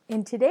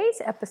In today's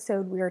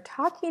episode, we are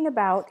talking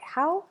about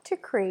how to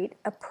create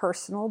a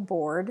personal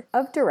board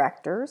of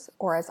directors,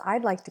 or as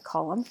I'd like to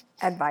call them,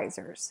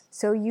 advisors.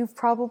 So you've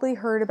probably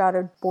heard about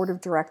a board of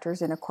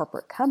directors in a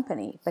corporate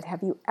company, but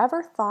have you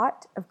ever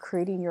thought of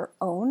creating your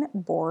own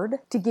board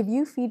to give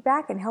you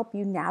feedback and help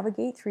you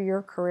navigate through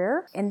your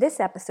career? In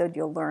this episode,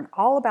 you'll learn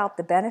all about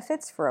the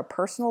benefits for a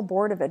personal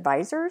board of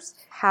advisors,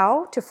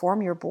 how to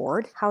form your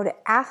board, how to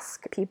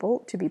ask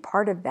people to be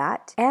part of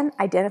that, and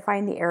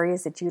identifying the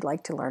areas that you'd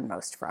like to learn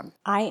most from.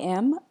 I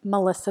am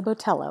Melissa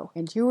Botello,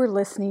 and you are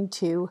listening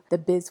to the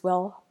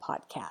Bizwell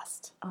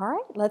Podcast. All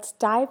right, let's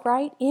dive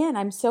right in.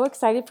 I'm so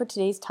excited for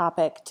today's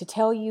topic to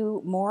tell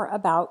you more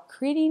about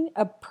creating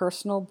a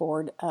personal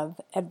board of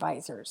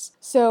advisors.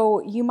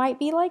 So you might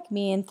be like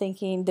me and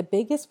thinking the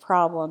biggest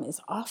problem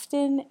is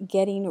often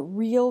getting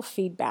real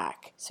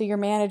feedback. So your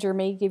manager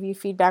may give you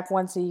feedback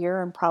once a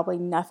year and probably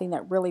nothing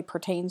that really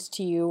pertains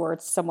to you, or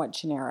it's somewhat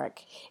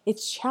generic.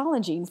 It's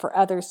challenging for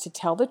others to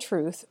tell the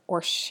truth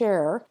or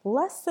share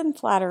less than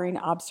flattering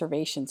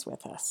observations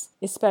with us,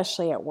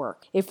 especially at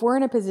work. If we're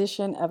in a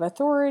position of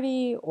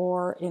authority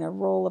or in a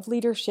role of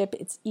leadership,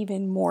 it's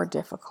even more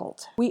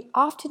difficult. We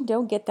often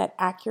don't get that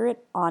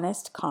accurate,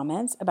 honest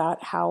comments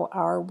about how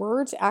our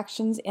words,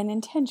 actions, and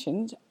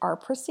intentions are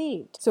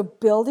perceived. So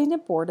building a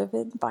board of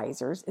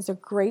advisors is a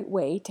great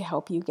way to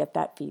help you get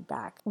that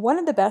feedback. One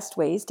of the best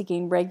ways to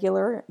gain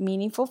regular,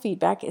 meaningful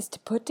feedback is to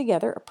put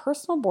together a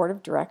personal board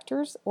of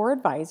directors or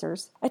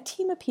advisors, a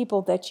team of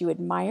people that you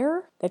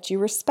admire, that you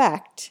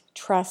respect,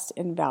 trust,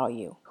 and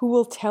value, who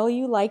will tell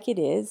you like it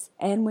is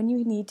and when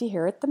you need to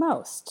hear it the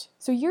most.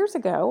 So years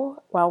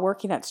ago, while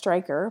working at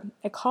Stryker,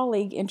 a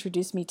colleague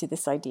introduced me to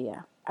this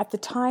idea. At the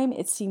time,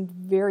 it seemed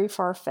very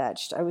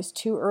far-fetched. I was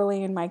too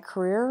early in my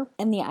career,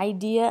 and the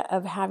idea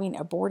of having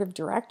a board of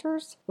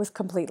directors was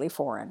completely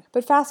foreign.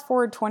 But fast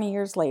forward 20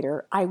 years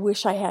later, I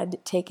wish I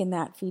had taken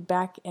that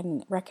feedback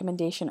and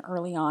recommendation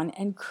early on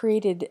and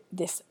created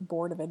this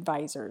board of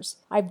advisors.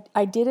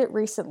 I did it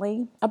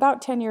recently.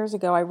 About 10 years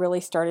ago, I really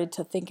started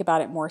to think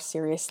about it more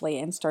seriously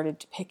and started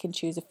to pick and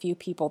choose a few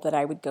people that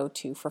I would go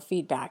to for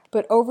feedback.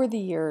 But over the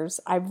years,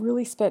 I've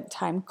really spent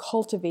time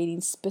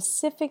cultivating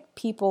specific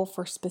people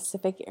for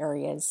specific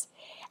areas.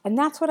 And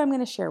that's what I'm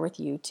going to share with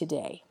you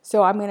today.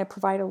 So I'm going to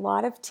provide a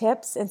lot of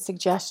tips and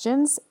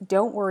suggestions.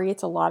 Don't worry,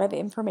 it's a lot of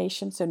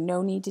information, so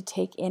no need to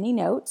take any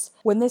notes.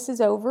 When this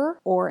is over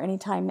or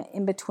anytime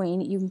in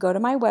between, you can go to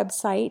my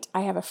website.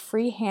 I have a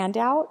free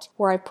handout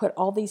where I put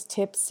all these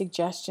tips,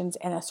 suggestions,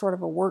 and a sort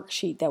of a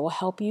worksheet that will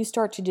help you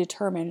start to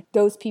determine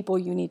those people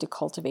you need to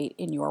cultivate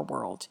in your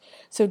world.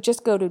 So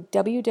just go to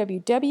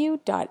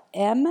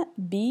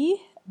www.Bizwell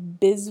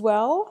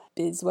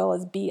is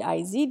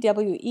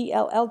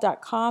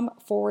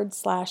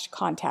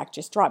bizwell.com/contact.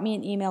 Just drop me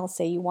an email,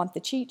 say you want the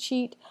cheat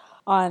sheet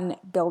on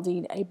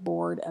building a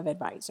board of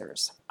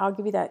advisors. I'll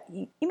give you that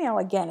email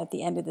again at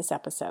the end of this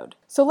episode.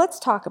 So let's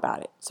talk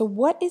about it. So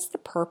what is the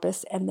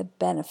purpose and the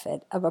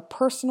benefit of a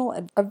personal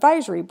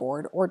advisory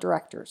board or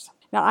directors?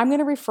 Now, I'm going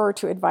to refer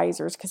to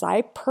advisors because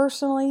I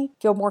personally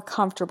feel more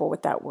comfortable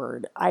with that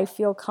word. I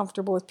feel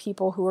comfortable with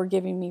people who are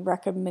giving me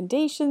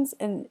recommendations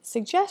and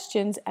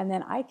suggestions, and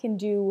then I can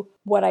do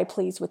what I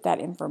please with that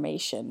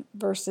information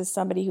versus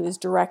somebody who is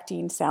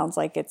directing sounds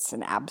like it's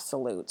an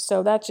absolute.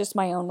 So that's just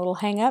my own little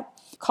hang up.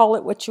 Call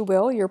it what you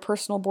will, your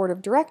personal board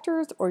of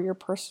directors or your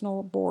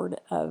personal board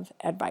of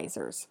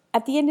advisors.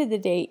 At the end of the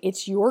day,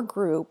 it's your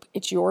group,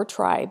 it's your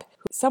tribe,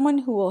 someone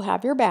who will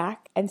have your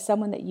back and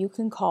someone that you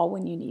can call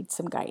when you need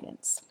some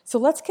guidance. So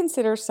let's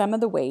consider some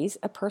of the ways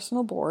a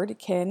personal board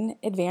can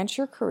advance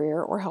your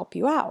career or help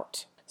you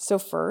out. So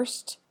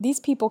first, these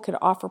people can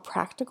offer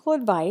practical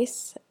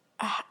advice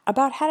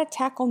about how to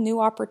tackle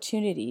new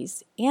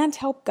opportunities and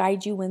help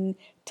guide you when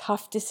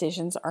tough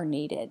decisions are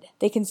needed.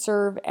 They can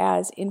serve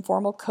as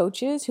informal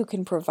coaches who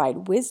can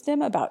provide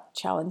wisdom about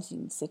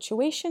challenging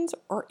situations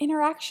or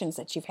interactions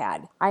that you've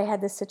had. I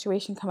had this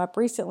situation come up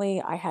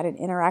recently. I had an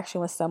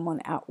interaction with someone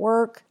at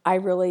work. I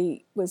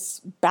really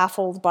was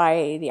baffled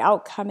by the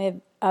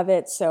outcome of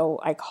it, so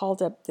I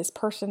called up this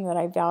person that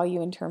I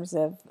value in terms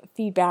of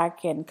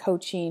feedback and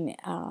coaching,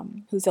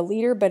 who's a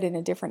leader but in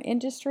a different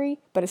industry,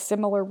 but a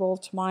similar role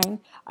to mine.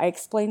 I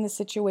explained the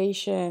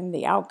situation,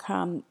 the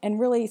outcome, and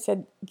really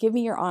said, give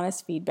me your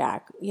honest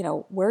feedback.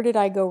 Where did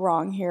I go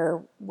wrong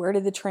here? Where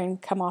did the train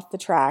come off the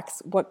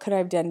tracks? What could I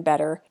have done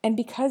better? And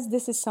because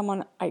this is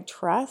someone I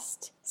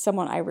trust,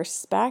 someone I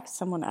respect,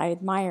 someone I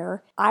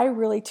admire, I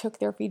really took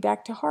their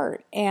feedback to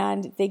heart.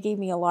 And they gave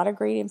me a lot of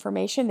great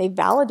information. They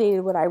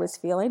validated what I was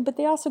feeling, but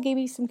they also gave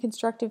me some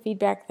constructive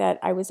feedback that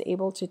I was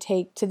able to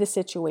take to the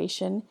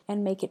situation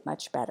and make it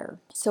much better.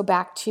 So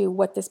back to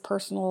what this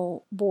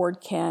personal board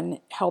can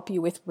help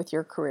you with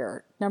your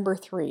career. Number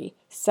 3,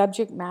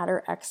 subject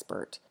matter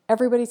expert.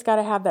 Everybody's got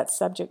to have that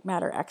subject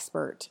matter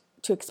expert.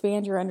 to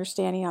expand your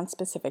understanding on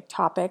specific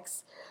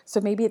topics.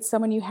 So maybe it's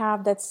someone you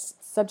have that's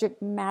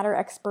subject matter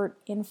expert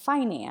in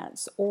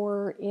finance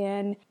or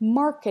in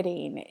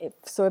marketing.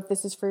 If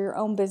this is for your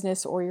own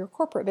business or your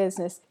corporate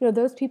business,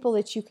 those people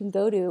that you can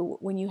go to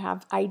when you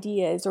have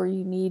ideas or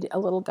you need a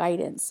little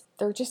guidance,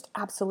 they're just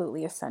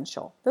absolutely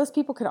essential. Those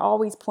people can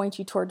always point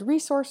you toward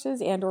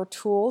resources and or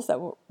tools that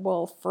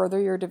will further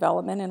your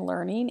development and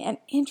learning and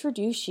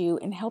introduce you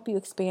and help you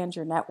expand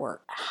your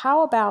network.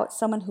 How about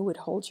someone who would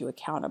hold you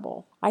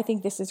accountable? I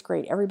think this is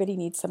great. Everybody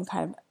needs some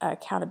kind of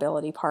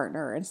accountability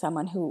partner and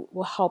someone who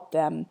will help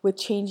them with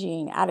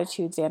changing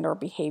attitudes and or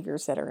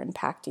behaviors that are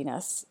impacting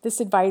us. This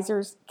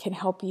advisors can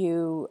help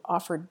you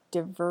offer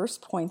diverse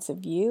points of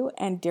view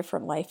and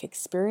different life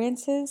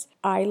experiences.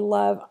 I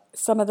love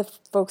some of the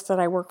folks that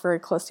I work very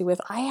closely with.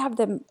 I have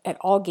them at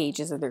all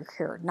gauges of their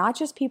career, not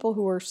just people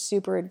who are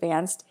super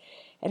advanced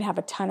and have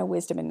a ton of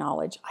wisdom and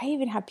knowledge. I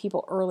even have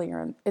people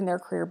earlier in their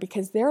career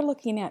because they're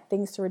looking at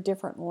things through a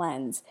different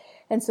lens.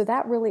 And so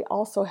that really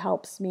also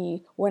helps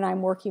me when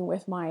I'm working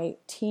with my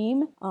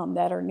team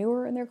that are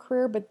newer in their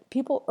career, but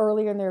people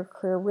earlier in their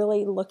career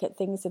really look at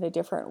things in a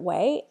different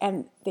way,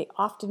 and they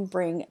often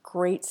bring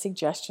great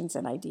suggestions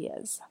and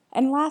ideas.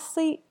 And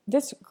lastly,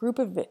 this group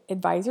of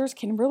advisors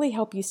can really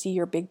help you see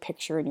your big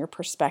picture and your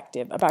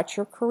perspective about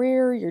your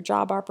career, your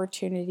job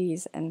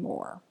opportunities, and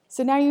more.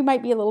 So now you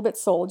might be a little bit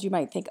sold. You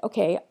might think,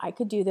 okay, I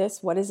could do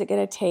this. What is it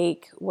going to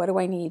take? What do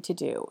I need to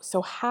do?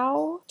 So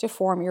how to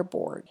form your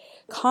board.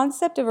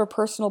 Concept of a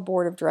personal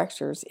board of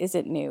directors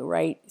isn't new,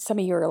 right? Some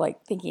of you are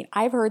like thinking,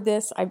 I've heard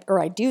this, I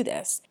do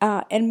this.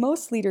 And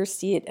most leaders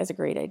see it as a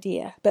great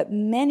idea. But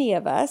many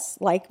of us,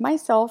 like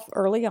myself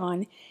early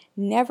on,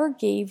 never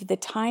gave the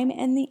time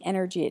and the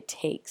energy it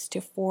takes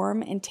to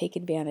form and take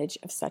advantage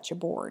of such a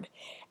board.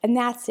 And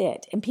that's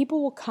it. And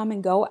people will come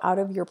and go out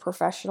of your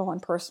professional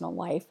and personal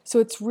life. So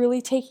it's really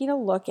taking a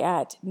look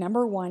at,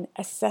 number one,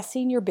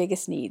 assessing your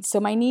biggest needs. So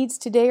my needs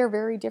today are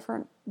very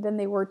different than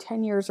they were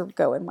 10 years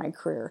ago in my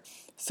career.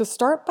 So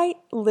start by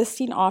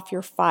listing off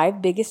your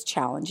 5 biggest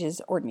challenges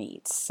or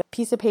needs. A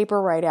piece of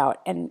paper, write out.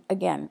 And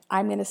again,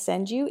 I'm going to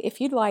send you, if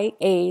you'd like,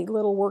 a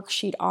little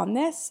worksheet on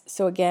this.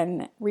 So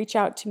again, reach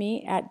out to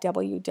me at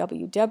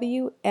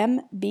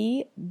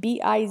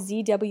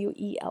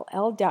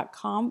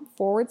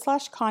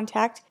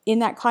www.mbizwell.com/contact. In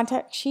that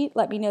contact sheet,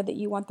 let me know that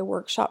you want the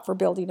workshop for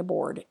building a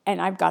board.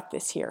 And I've got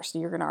this here. So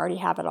you're going to already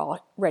have it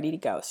all ready to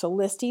go. So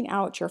listing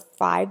out your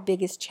 5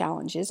 biggest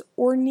challenges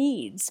or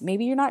needs.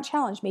 Maybe you're not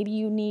challenged. Maybe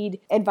you need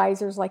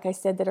advisors, like I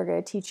said, that are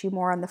going to teach you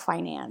more on the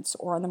finance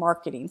or on the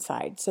marketing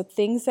side. So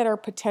things that are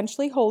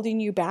potentially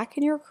holding you back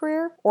in your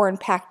career or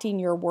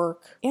impacting your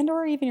work and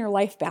or even your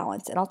life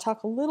balance. And I'll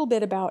talk a little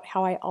bit about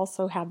how I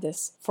also have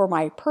this for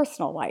my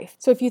personal life.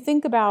 So if you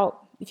think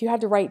about, if you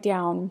had to write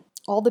down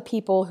all the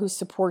people who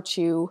support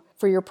you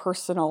for your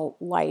personal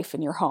life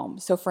in your home.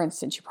 So for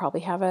instance, you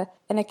probably have an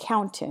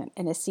accountant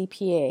and a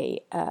CPA,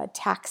 a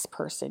tax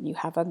person, you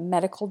have a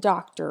medical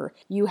doctor,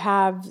 you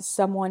have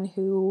someone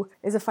who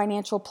is a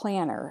financial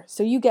planner.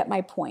 So you get my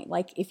point.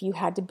 Like if you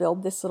had to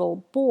build this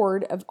little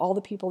board of all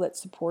the people that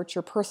support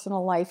your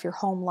personal life, your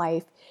home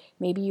life,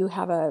 maybe you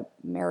have a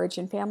marriage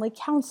and family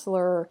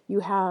counselor,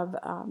 you have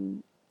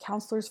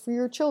counselors for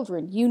your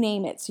children, you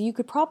name it. So you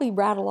could probably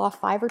rattle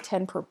off 5 or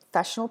 10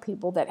 professional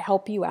people that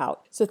help you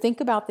out. So think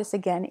about this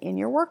again in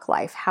your work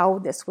life, how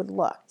this would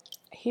look.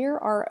 Here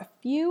are a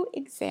few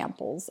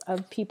examples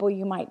of people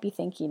you might be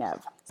thinking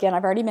of. Again,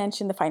 I've already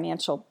mentioned the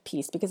financial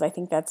piece because I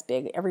think that's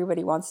big.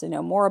 Everybody wants to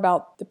know more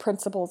about the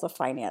principles of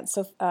finance.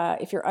 So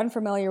if you're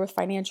unfamiliar with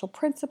financial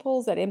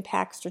principles that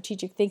impact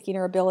strategic thinking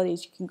or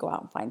abilities, you can go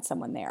out and find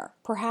someone there.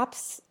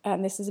 Perhaps,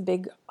 and this is a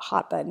big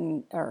hot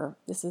button, or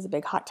this is a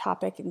big hot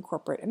topic in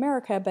corporate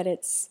America, but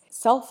it's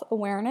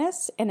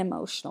self-awareness and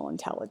emotional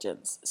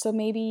intelligence. So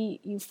maybe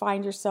you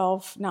find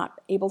yourself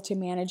not able to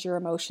manage your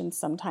emotions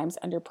sometimes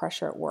under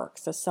pressure at work.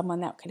 So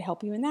someone that could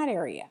help you in that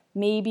area.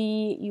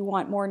 Maybe you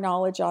want more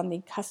knowledge on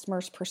the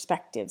customer's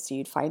perspective, so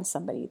you'd find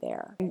somebody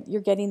there. And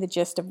you're getting the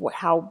gist of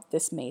how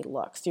this may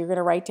look. So you're going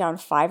to write down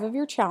 5 of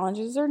your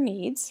challenges or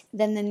needs.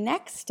 Then the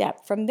next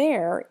step from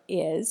there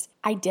is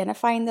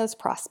identifying those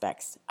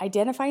prospects,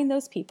 identifying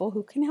those people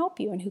who can help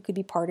you and who could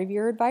be part of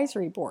your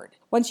advisory board.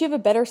 Once you have a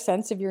better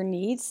sense of your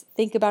needs,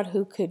 think about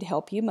who could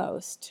help you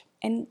most.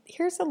 And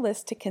here's a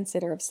list to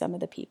consider of some of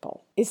the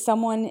people. Is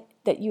someone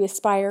that you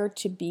aspire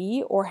to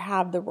be or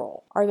have the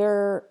role? Are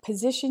there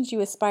positions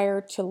you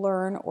aspire to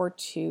learn or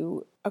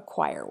to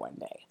acquire one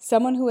day?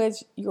 Someone who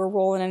has your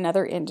role in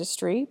another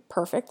industry,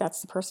 perfect.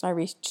 That's the person I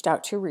reached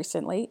out to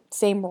recently.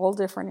 Same role,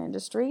 different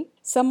industry.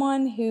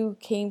 Someone who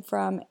came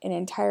from an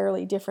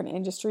entirely different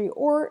industry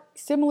or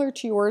similar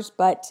to yours,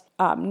 but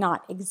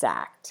not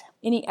exact.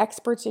 Any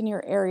experts in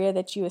your area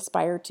that you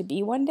aspire to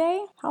be one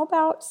day? How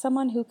about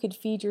someone who could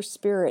feed your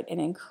spirit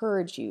and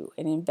encourage you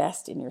and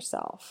invest in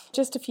yourself?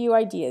 Just a few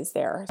ideas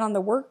there. On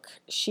the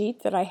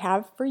worksheet that I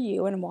have for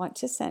you and want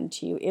to send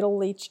to you,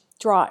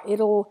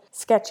 it'll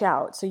sketch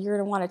out. So you're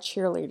going to want a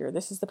cheerleader.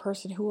 This is the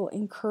person who will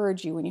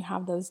encourage you when you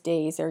have those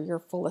days or you're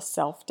full of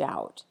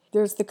self-doubt.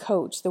 There's the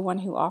coach, the one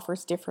who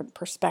offers different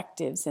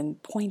perspectives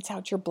and points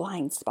out your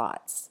blind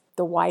spots.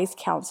 The wise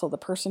counsel, the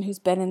person who's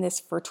been in this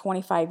for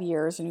 25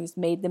 years and who's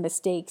made the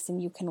mistakes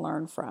and you can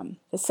learn from.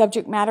 The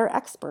subject matter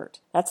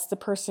expert, that's the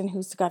person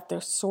who's got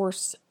the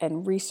source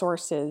and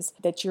resources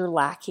that you're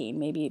lacking,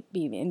 maybe it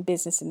be in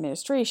business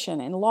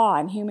administration, in law,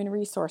 and human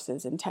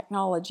resources, and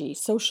technology,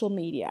 social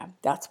media.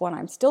 That's one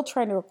I'm still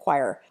trying to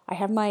acquire. I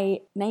have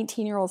my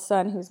 19-year-old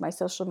son who's my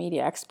social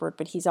media expert,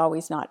 but he's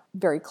always not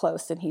very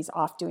close and he's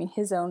off doing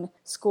his own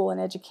school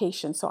and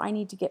education. So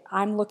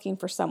I'm looking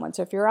for someone.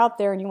 So if you're out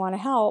there and you want to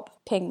help,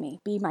 ping me.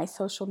 Be my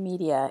social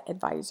media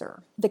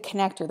advisor. The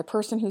connector, the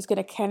person who's going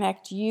to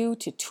connect you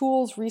to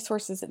tools,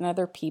 resources, and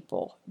other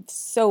people. It's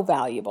so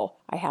valuable.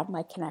 I have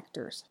my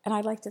connectors. And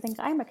I like to think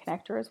I'm a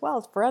connector as well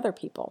as for other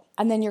people.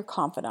 And then your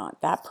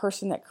confidant, that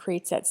person that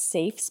creates that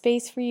safe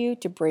space for you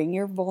to bring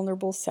your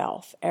vulnerable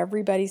self.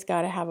 Everybody's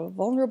got to have a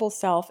vulnerable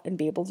self and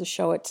be able to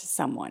show it to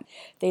someone.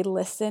 They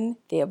listen,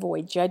 they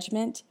avoid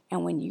judgment,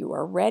 and when you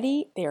are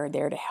ready, they are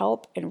there to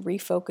help and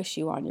refocus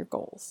you on your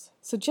goals.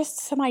 So just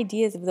some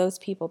ideas of those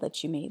people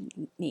that you may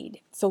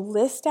need. So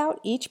list out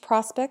each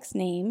prospect's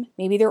name,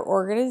 maybe their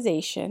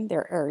organization,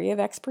 their area of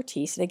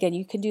expertise. And again,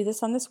 you can do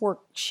this on this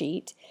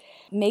worksheet.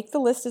 Make the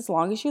list as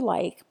long as you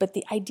like, but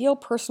the ideal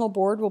personal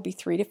board will be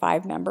 3 to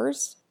 5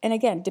 members. And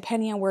again,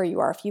 depending on where you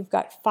are, if you've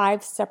got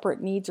 5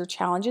 separate needs or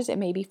challenges, it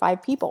may be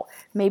 5 people.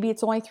 Maybe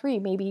it's only 3.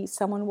 Maybe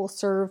someone will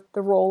serve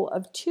the role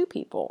of 2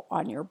 people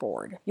on your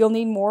board. You'll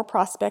need more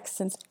prospects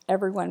since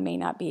everyone may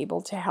not be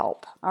able to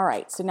help. All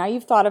right, so now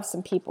you've thought of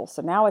some people.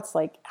 So now it's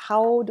like,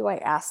 how do I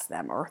ask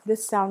them? Or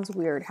this sounds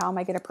weird. How am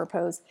I going to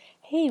propose?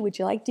 Hey, would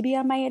you like to be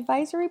on my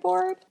advisory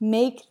board?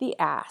 Make the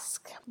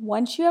ask.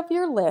 Once you have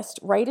your list,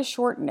 write a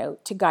short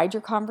note to guide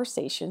your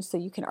conversation so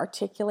you can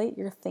articulate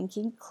your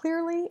thinking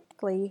clearly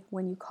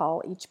when you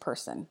call each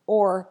person.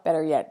 Or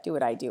better yet, do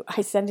what I do.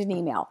 I send an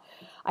email.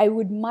 I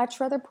would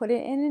much rather put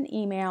it in an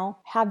email,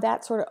 have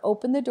that sort of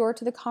open the door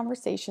to the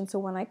conversation so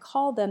when I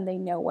call them, they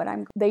know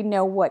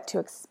what to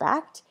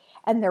expect.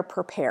 And they're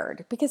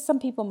prepared because some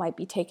people might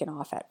be taken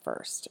off at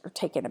first or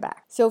taken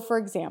aback. So for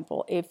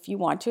example, if you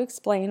want to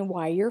explain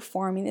why you're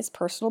forming this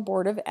personal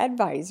board of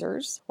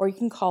advisors, or you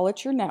can call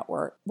it your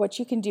network, what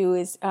you can do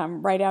is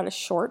write out a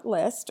short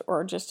list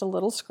or just a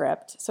little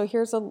script. So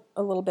here's a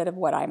little bit of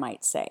what I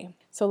might say.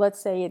 So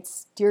let's say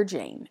it's, Dear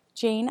Jane.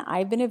 Jane,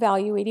 I've been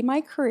evaluating my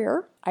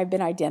career. I've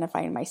been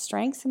identifying my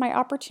strengths and my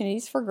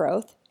opportunities for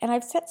growth, and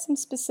I've set some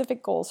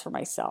specific goals for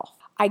myself.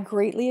 I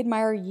greatly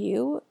admire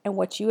you and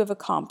what you have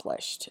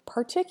accomplished,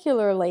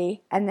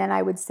 particularly, and then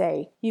I would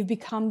say, you've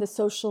become the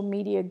social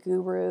media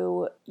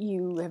guru,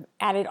 you have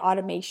added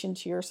automation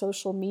to your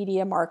social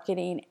media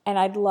marketing, and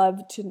I'd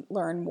love to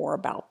learn more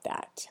about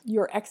that.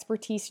 Your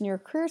expertise in your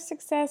career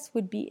success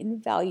would be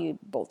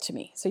invaluable to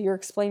me. So you're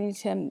explaining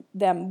to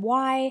them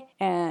why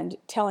and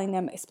telling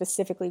them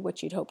specifically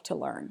what you'd hope to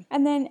learn.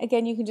 And then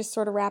again, you can just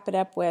sort of wrap it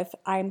up with,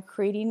 I'm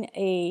creating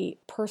a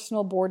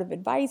personal board of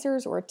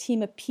advisors or a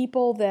team of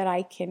people that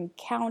I can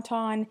count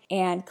on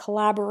and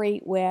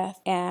collaborate with.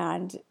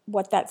 And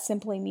what that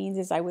simply means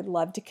is I would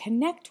love to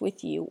connect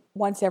with you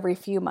once every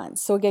few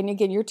months. So again,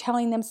 you're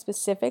telling them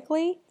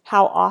specifically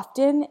how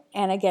often,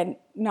 and again,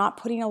 not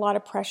putting a lot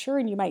of pressure.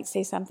 And you might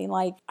say something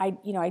like, I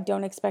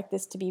don't expect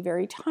this to be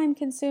very time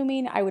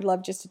consuming. I would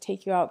love just to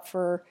take you out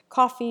for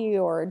coffee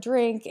or a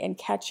drink and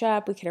catch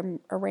up. We could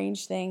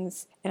arrange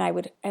things. And I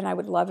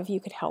would love if you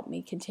could help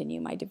me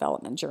continue my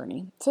development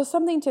journey. So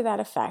something to that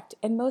effect.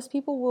 And most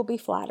people will be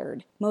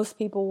flattered. Most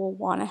people will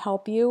want to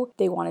help you.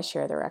 They want to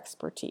share their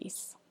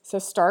expertise. So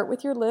start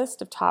with your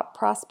list of top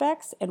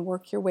prospects and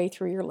work your way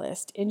through your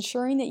list,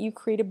 ensuring that you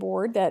create a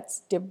board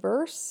that's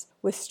diverse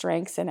with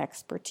strengths and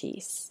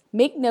expertise.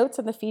 Make notes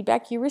on the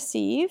feedback you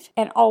receive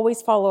and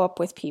always follow up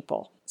with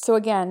people. So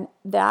again,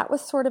 that was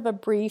sort of a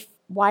brief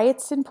why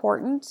it's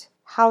important,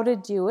 how to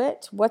do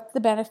it, what the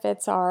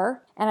benefits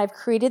are, and I've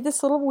created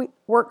this little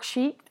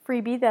worksheet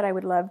freebie that I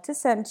would love to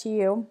send to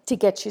you to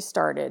get you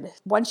started.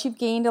 Once you've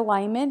gained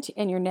alignment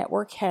and your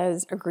network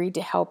has agreed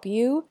to help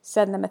you,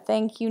 send them a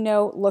thank you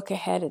note, look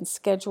ahead and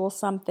schedule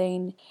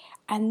something,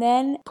 and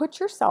then put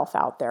yourself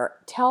out there.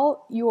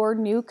 Tell your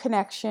new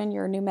connection,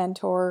 your new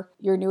mentor,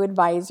 your new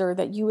advisor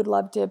that you would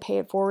love to pay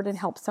it forward and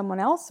help someone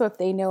else. So if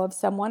they know of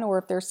someone or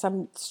if there's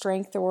some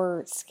strength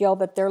or skill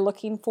that they're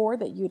looking for,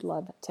 that you'd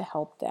love to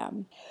help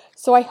them.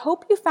 So I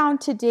hope you found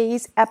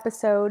today's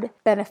episode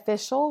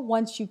beneficial.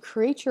 Once you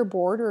create your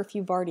board, or if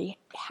you've already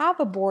have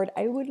a board,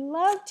 I would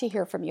love to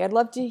hear from you. I'd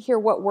love to hear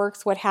what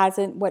works, what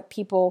hasn't, what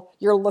people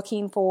you're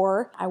looking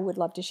for. I would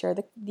love to share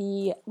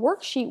the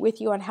worksheet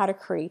with you on how to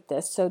create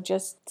this. So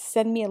just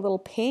send me a little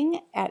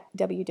ping at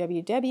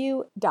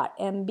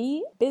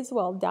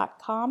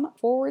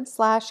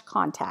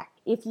www.mbizwell.com/contact.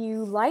 If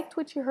you liked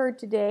what you heard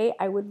today,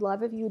 I would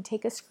love if you would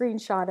take a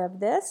screenshot of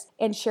this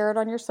and share it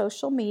on your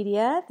social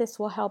media. This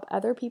will help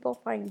other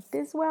people find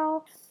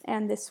Bizwell,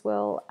 and this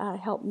will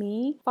help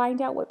me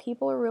find out what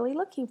people are really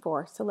looking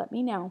for. So let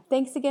me know.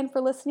 Thanks again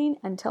for listening.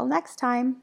 Until next time.